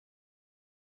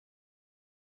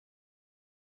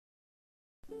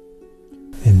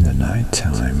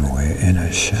nighttime we're in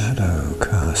a shadow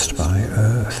cast by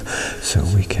earth, so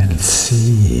we can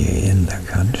see in the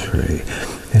country,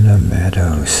 in a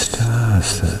meadow,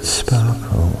 stars that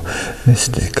sparkle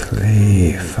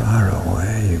mystically far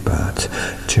away, but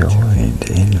joined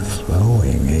in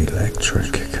flowing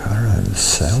electric currents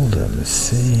seldom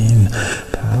seen,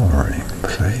 powering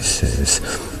places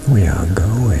we are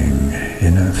going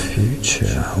in a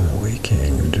future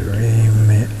waking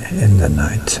dream. In the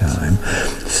nighttime,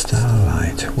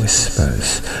 starlight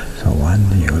whispers, the one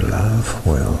you love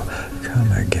will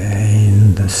come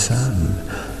again. The sun,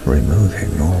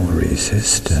 removing all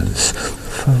resistance,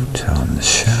 photons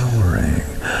showering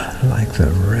like the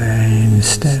rain,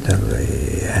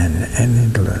 steadily an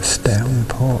endless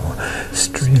downpour,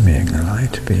 streaming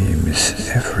light beams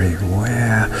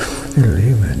everywhere,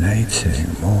 illuminating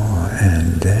more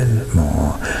and then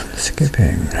more,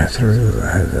 skipping through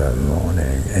the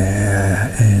morning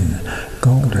air in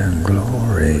golden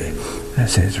glory.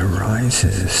 As it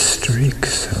rises,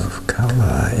 streaks of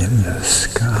color in the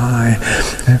sky,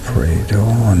 every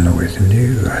dawn with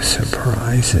new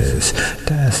surprises,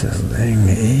 dazzling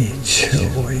each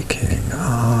waking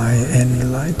eye,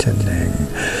 enlightening,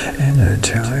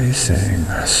 energizing,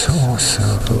 source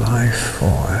of life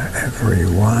for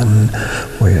everyone,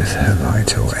 with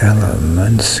vital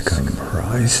elements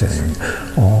comprising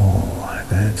all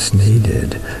that's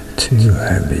needed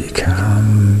to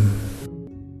become.